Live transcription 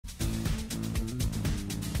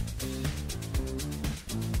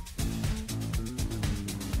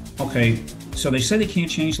Okay, so they say they can't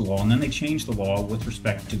change the law, and then they change the law with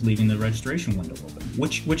respect to leaving the registration window open.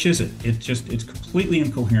 Which is it? It's completely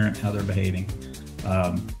incoherent how they're behaving,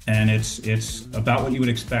 and it's about what you would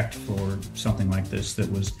expect for something like this that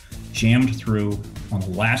was jammed through on the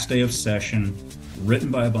last day of session,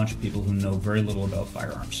 written by a bunch of people who know very little about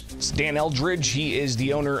firearms. It's Dan Eldridge. He is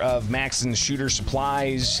the owner of Maxson Shooter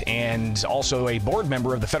Supplies and also a board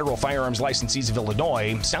member of the Federal Firearms Licensees of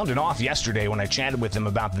Illinois. Sounded off yesterday when I chatted with him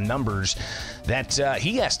about the numbers that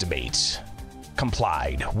he estimates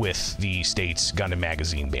complied with the state's gun and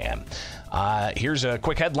magazine ban. Here's a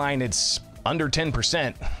quick headline. It's under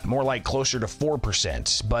 10%, more like closer to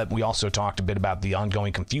 4%. But we also talked a bit about the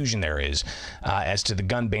ongoing confusion there is as to the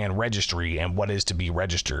gun ban registry and what is to be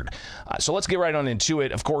registered. So let's get right on into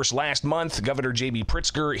it. Of course, last month, Governor J.B.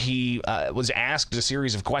 Pritzker, he was asked a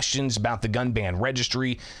series of questions about the gun ban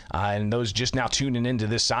registry, and those just now tuning into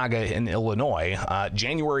this saga in Illinois.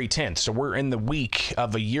 January 10th, so we're in the week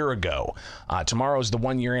of a year ago. Tomorrow's the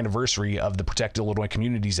one-year anniversary of the Protect Illinois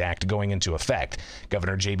Communities Act going into effect.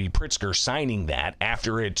 Governor J.B. Pritzker signing that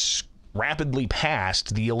after it's rapidly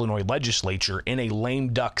passed the Illinois legislature in a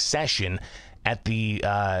lame duck session at the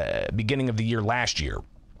beginning of the year last year.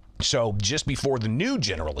 So just before the new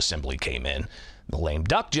General Assembly came in, the lame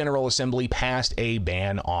duck General Assembly passed a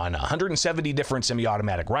ban on 170 different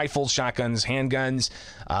semi-automatic rifles, shotguns, handguns,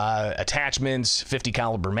 attachments, 50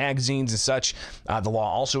 caliber magazines and such. The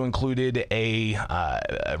law also included a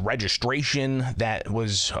registration that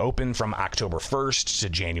was open from October 1st to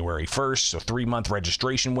January 1st, so 3-month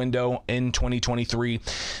registration window in 2023.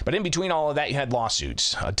 But in between all of that, you had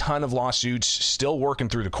lawsuits, a ton of lawsuits still working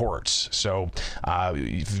through the courts. So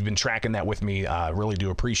if you've been tracking that with me, really do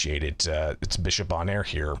appreciate it. It's Bishop on air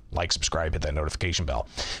here. Like, subscribe, hit that notification bell.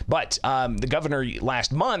 But the governor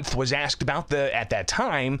last month was asked about at that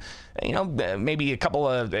time, maybe a couple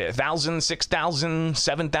of 1,000, 6,000,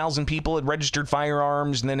 7,000 people had registered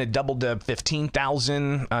firearms, and then it doubled to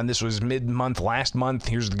 15,000. This was mid-month last month.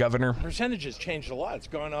 Here's the governor. Percentage has changed a lot. It's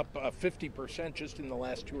gone up 50% just in the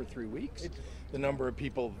last 2 or 3 weeks. The number of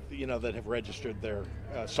people, that have registered their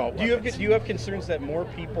assault weapons. Do you have concerns that more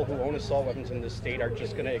people who own assault weapons in this state are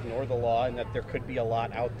just going to ignore the law, and that there could be a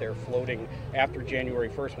lot out there floating after January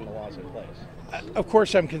 1st when the law is in place? Of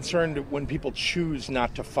course, I'm concerned when people choose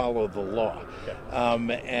not to follow the law.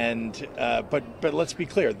 Okay. But let's be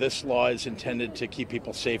clear, this law is intended to keep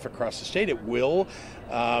people safe across the state. It will.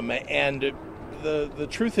 And the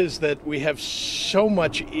truth is that we have so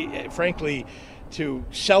much, frankly, to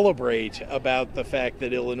celebrate about the fact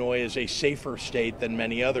that Illinois is a safer state than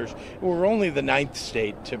many others. We're only the 9th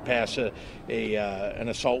state to pass an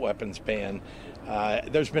assault weapons ban.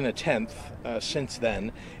 There's been a 10th since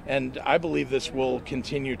then, and I believe this will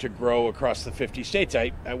continue to grow across the 50 states.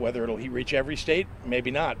 Whether it'll reach every state,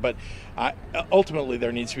 maybe not, but ultimately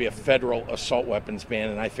there needs to be a federal assault weapons ban,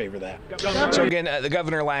 and I favor that. So again, the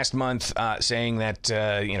governor last month saying that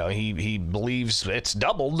he believes it's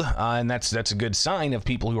doubled, and that's a good sign of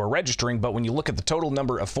people who are registering. But when you look at the total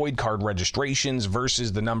number of FOID card registrations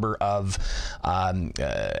versus the number of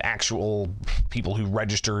actual people who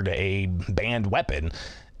registered a banned weapon,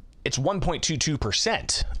 it's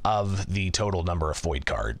 1.22% of the total number of FOID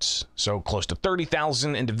cards. So close to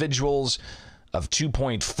 30,000 individuals of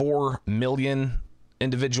 2.4 million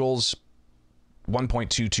individuals,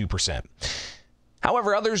 1.22%.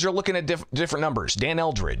 However, others are looking at different numbers. Dan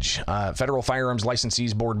Eldridge, Federal Firearms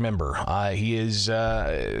Licensees Board member. He is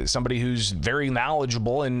somebody who's very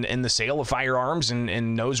knowledgeable in the sale of firearms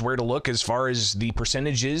and knows where to look as far as the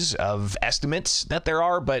percentages of estimates that there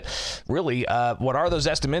are. But really, what are those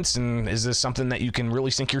estimates? And is this something that you can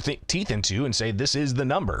really sink your teeth into and say, this is the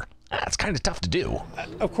number? It's kind of tough to do.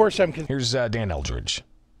 Of course, Here's Dan Eldridge.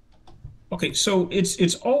 Okay, so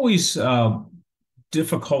it's always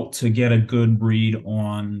difficult to get a good read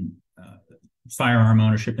on firearm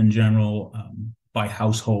ownership in general, by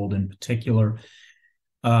household in particular.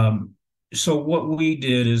 So what we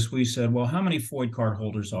did is we said, well, how many FOID card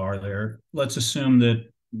holders are there? Let's assume that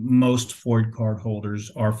most FOID card holders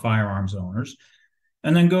are firearms owners.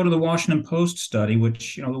 And then go to the Washington Post study,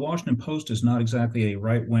 which, the Washington Post is not exactly a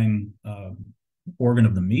right-wing organ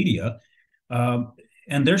of the media.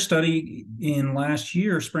 And their study in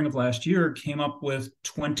spring of last year, came up with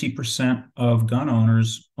 20% of gun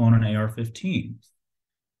owners own an AR-15.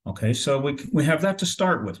 Okay, so we have that to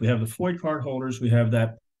start with. We have the FOID card holders. We have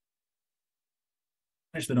that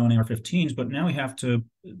own AR-15s, but now we have to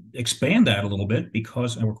expand that a little bit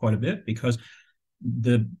or quite a bit, because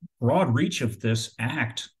the broad reach of this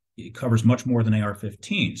act covers much more than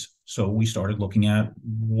AR-15s. So we started looking at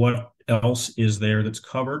what else is there that's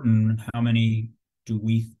covered and how many do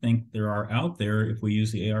we think there are out there if we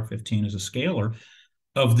use the AR-15 as a scaler?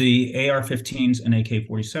 Of the AR-15s and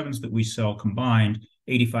AK-47s that we sell combined,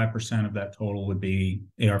 85% of that total would be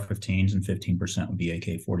AR-15s and 15% would be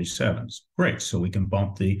AK-47s. Great, so we can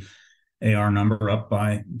bump the AR number up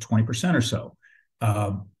by 20% or so.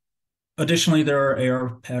 Additionally, there are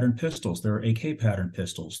AR pattern pistols, there are AK pattern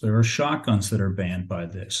pistols, there are shotguns that are banned by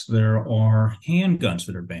this, there are handguns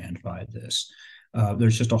that are banned by this.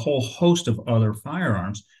 There's just a whole host of other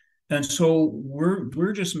firearms. And so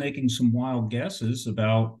we're just making some wild guesses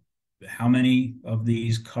about how many of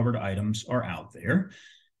these covered items are out there,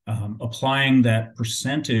 applying that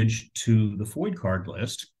percentage to the FOID card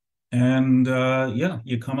list. And yeah,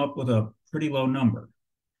 you come up with a pretty low number.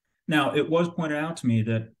 Now, it was pointed out to me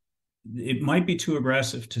that it might be too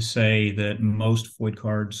aggressive to say that most FOID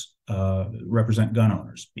cards represent gun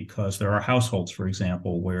owners, because there are households, for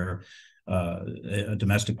example, where a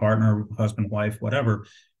domestic partner, husband, wife, whatever,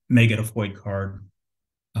 may get a FOID card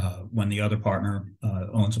when the other partner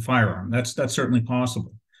owns a firearm. That's certainly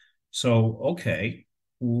possible. So, okay,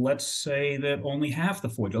 let's say that only half the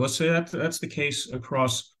FOID, let's say that's the case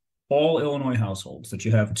across all Illinois households, that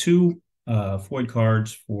you have two FOID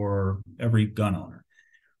cards for every gun owner.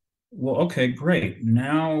 Well, okay, great.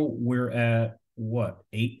 Now we're at what,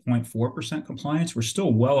 8.4% compliance? We're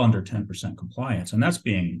still well under 10% compliance, and that's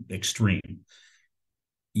being extreme.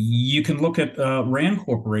 You can look at RAND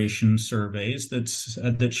Corporation surveys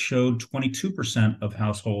that showed 22% of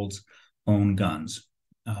households own guns.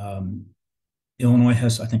 Illinois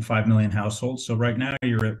has, I think, 5 million households. So right now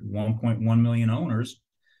you're at 1.1 million owners.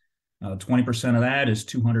 20% of that is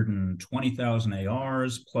 220,000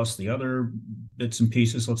 ARs, plus the other bits and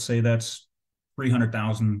pieces. Let's say that's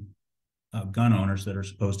 300,000 gun owners that are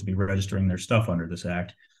supposed to be registering their stuff under this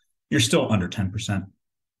act. You're still under 10%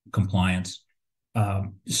 compliance.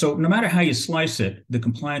 So no matter how you slice it, the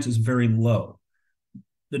compliance is very low.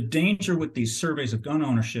 The danger with these surveys of gun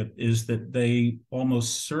ownership is that they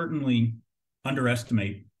almost certainly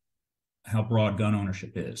underestimate how broad gun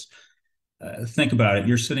ownership is. Think about it.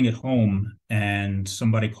 You're sitting at home and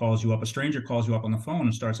somebody calls you up, a stranger calls you up on the phone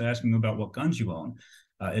and starts asking you about what guns you own.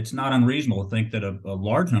 It's not unreasonable to think that a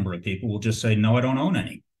large number of people will just say, no, I don't own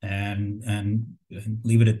any, and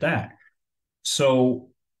leave it at that. So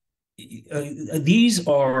these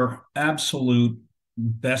are absolute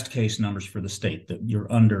best case numbers for the state, that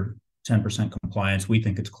you're under 10% compliance. We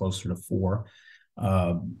think it's closer to 4%.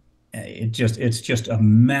 It's just a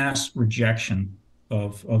mass rejection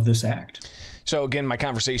of this act. So again, my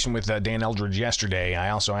conversation with Dan Eldridge yesterday,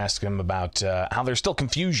 I also asked him about how there's still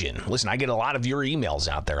confusion. Listen, I get a lot of your emails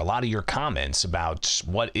out there, a lot of your comments about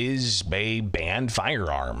what is a banned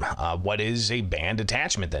firearm, what is a banned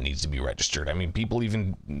attachment that needs to be registered. I mean, people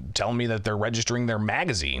even tell me that they're registering their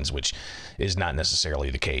magazines, which is not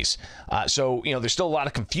necessarily the case. So, there's still a lot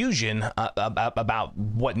of confusion about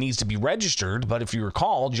what needs to be registered. But if you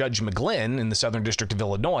recall, Judge McGlynn in the Southern District of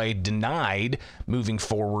Illinois denied moving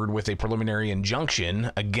forward with a preliminary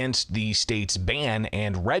injunction against the state's ban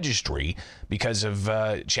and registry because of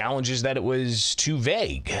challenges that it was too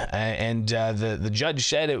vague. And the judge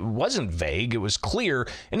said it wasn't vague, it was clear.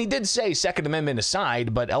 And he did say Second Amendment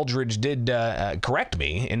aside, but Eldridge did correct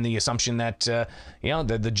me in the assumption that,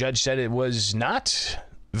 the judge said it was not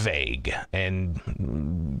vague.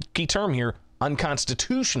 And key term here,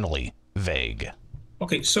 unconstitutionally vague.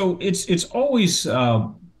 Okay, so it's always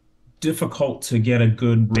difficult to get a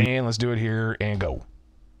good read. Dan, let's do it here and go.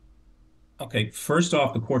 Okay, first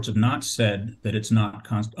off, the courts have not said that it's not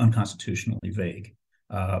unconstitutionally vague.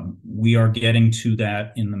 We are getting to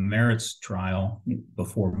that in the merits trial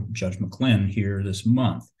before Judge McGlynn here this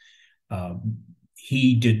month.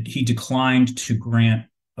 He declined to grant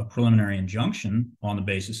a preliminary injunction on the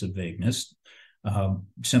basis of vagueness,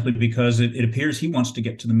 simply because it appears he wants to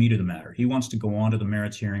get to the meat of the matter. He wants to go on to the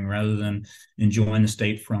merits hearing rather than enjoin the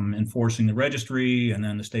state from enforcing the registry, and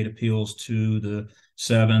then the state appeals to the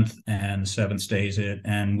 7th, and the 7th stays it,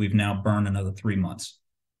 and we've now burned another 3 months.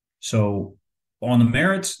 So on the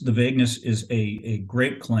merits, the vagueness is a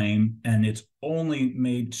great claim, and it's only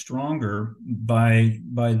made stronger by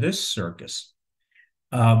this circus.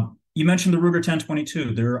 You mentioned the Ruger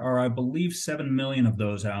 1022. There are, I believe, 7 million of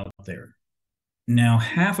those out there. Now,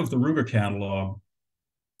 half of the Ruger catalog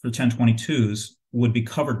for 1022s would be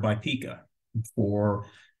covered by PICA for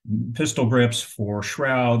pistol grips, for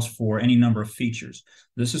shrouds, for any number of features.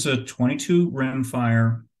 This is a 22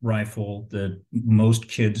 rimfire rifle that most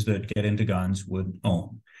kids that get into guns would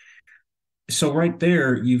own. So right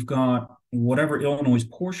there, you've got whatever Illinois'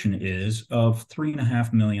 portion is of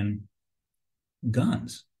 3.5 million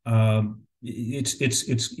guns.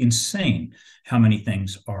 It's insane how many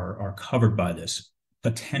things are covered by this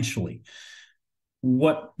potentially.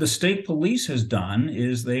 What the state police has done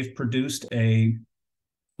is they've produced a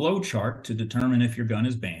flow chart to determine if your gun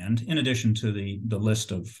is banned, in addition to the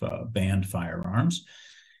list of banned firearms.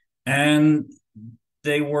 And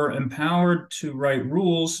they were empowered to write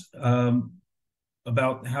rules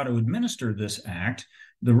about how to administer this act.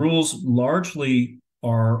 The rules largely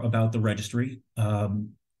are about the registry,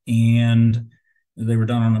 and they were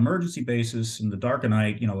done on an emergency basis in the dark of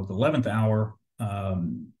night, the 11th hour,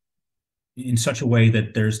 in such a way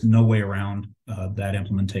that there's no way around that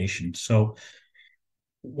implementation. So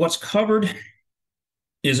what's covered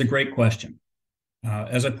is a great question.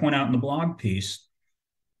 As I point out in the blog piece,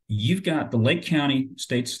 you've got the Lake County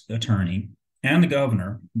State's attorney and the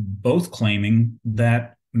governor both claiming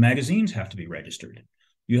that magazines have to be registered.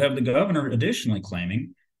 You have the governor additionally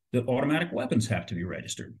claiming that automatic weapons have to be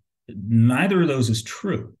registered. Neither of those is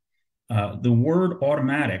true. The word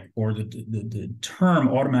automatic, or the term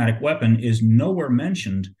automatic weapon, is nowhere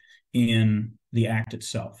mentioned in the act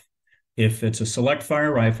itself. If it's a select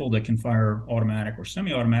fire rifle that can fire automatic or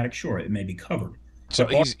semi-automatic, sure, it may be covered. So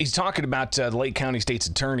he's talking about the Lake County State's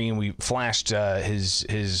attorney, and we flashed his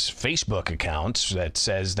Facebook account that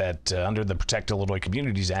says that under the Protect Illinois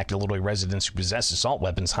Communities Act, Illinois residents who possess assault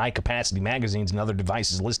weapons, high-capacity magazines, and other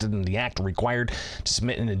devices listed in the act are required to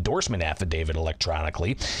submit an endorsement affidavit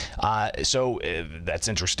electronically. So that's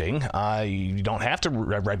interesting. You don't have to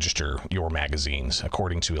register your magazines,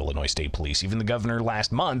 according to Illinois State Police. Even the governor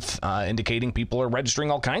last month indicating people are registering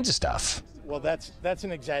all kinds of stuff. Well, that's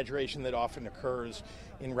an exaggeration that often occurs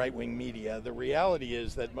in right-wing media. The reality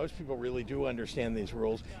is that most people really do understand these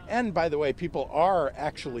rules. And by the way, people are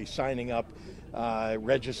actually signing up,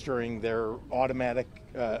 registering their automatic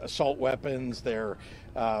assault weapons, their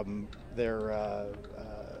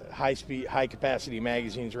high-capacity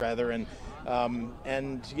magazines, rather. And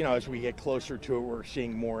as we get closer to it, we're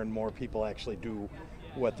seeing more and more people actually do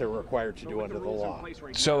what they're required to do under the law.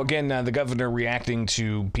 So again, the governor reacting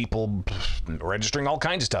to people registering all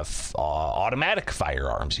kinds of stuff, automatic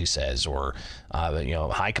firearms, he says, or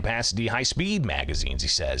high capacity, high speed magazines, he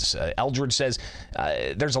says. Eldridge says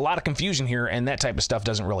there's a lot of confusion here, and that type of stuff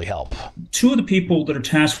doesn't really help. Two of the people that are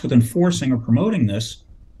tasked with enforcing or promoting this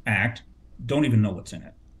act don't even know what's in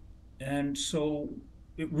it. And so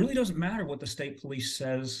it really doesn't matter what the state police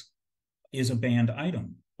says is a banned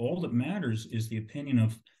item. All that matters is the opinion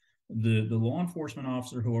of the law enforcement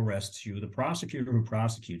officer who arrests you, the prosecutor who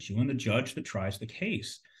prosecutes you, and the judge that tries the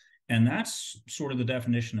case. And that's sort of the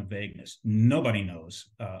definition of vagueness. Nobody knows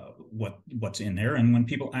what's in there. And when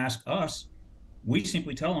people ask us, we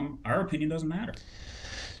simply tell them our opinion doesn't matter.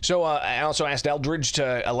 So I also asked Eldridge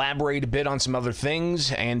to elaborate a bit on some other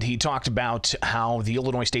things, and he talked about how the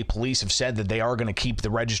Illinois State Police have said that they are going to keep the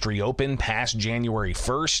registry open past January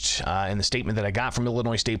 1st. And the statement that I got from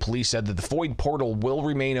Illinois State Police said that the FOID portal will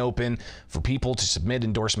remain open for people to submit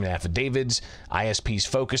endorsement affidavits. ISPs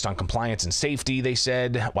focused on compliance and safety, they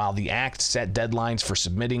said, while the Act set deadlines for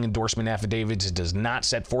submitting endorsement affidavits, it does not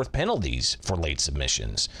set forth penalties for late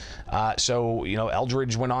submissions. So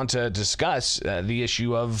Eldridge went on to discuss the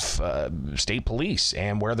issue of state police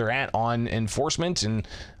and where they're at on enforcement and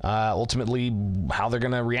ultimately how they're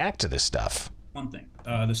going to react to this stuff. One thing,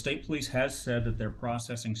 the state police has said that they're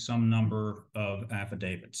processing some number of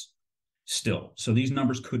affidavits still. So these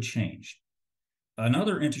numbers could change.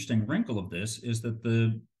 Another interesting wrinkle of this is that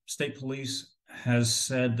the state police has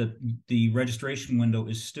said that the registration window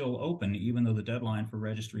is still open, even though the deadline for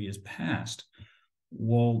registry is passed.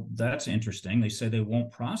 Well, that's interesting. They say they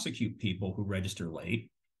won't prosecute people who register late,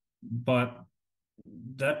 but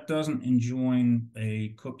that doesn't enjoin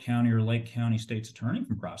a Cook County or Lake County state's attorney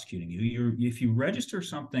from prosecuting you. If you register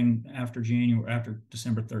something after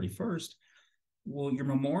December 31st, well, you're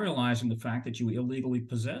memorializing the fact that you illegally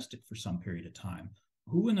possessed it for some period of time.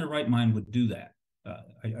 Who in their right mind would do that?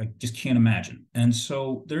 I just can't imagine. And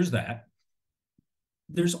so there's that.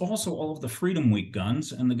 There's also all of the Freedom Week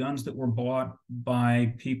guns and the guns that were bought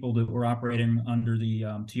by people that were operating under the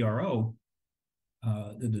TRO,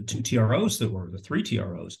 the three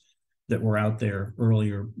TROs that were out there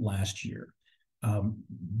earlier last year.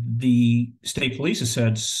 The state police has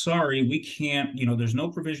said, sorry, we can't, there's no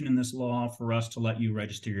provision in this law for us to let you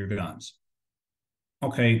register your guns.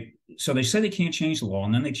 Okay, so they say they can't change the law,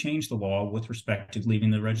 and then they change the law with respect to leaving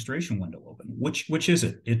the registration window open. Which is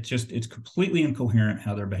it? It's completely incoherent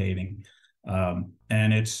how they're behaving, and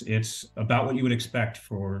it's about what you would expect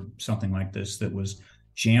for something like this that was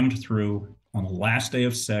jammed through on the last day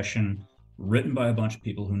of session, written by a bunch of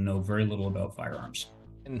people who know very little about firearms.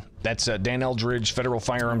 That's Dan Eldridge, Federal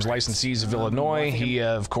Firearms Licensees of Illinois. He,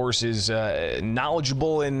 of course, is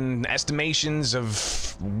knowledgeable in estimations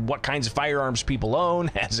of what kinds of firearms people own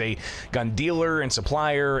as a gun dealer and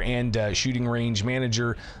supplier and shooting range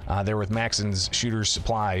manager there with Maxon's Shooter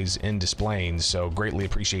Supplies in Des Plaines. So greatly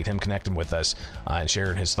appreciate him connecting with us and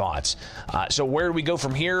sharing his thoughts. So where do we go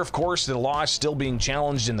from here? Of course, the law is still being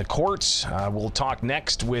challenged in the courts. We'll talk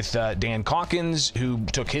next with Dan Calkins, who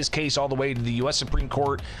took his case all the way to the U.S. Supreme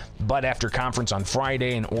Court. But after conference on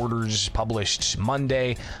Friday and orders published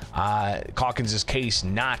Monday, Calkins' case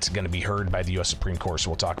not going to be heard by the U.S. Supreme Court.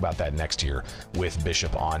 So we'll talk about that next year with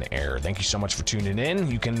Bishop on Air. Thank you so much for tuning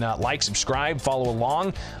in. You can like, subscribe, follow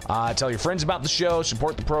along, tell your friends about the show,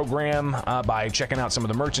 support the program by checking out some of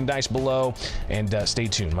the merchandise below, and stay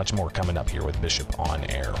tuned. Much more coming up here with Bishop on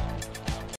Air.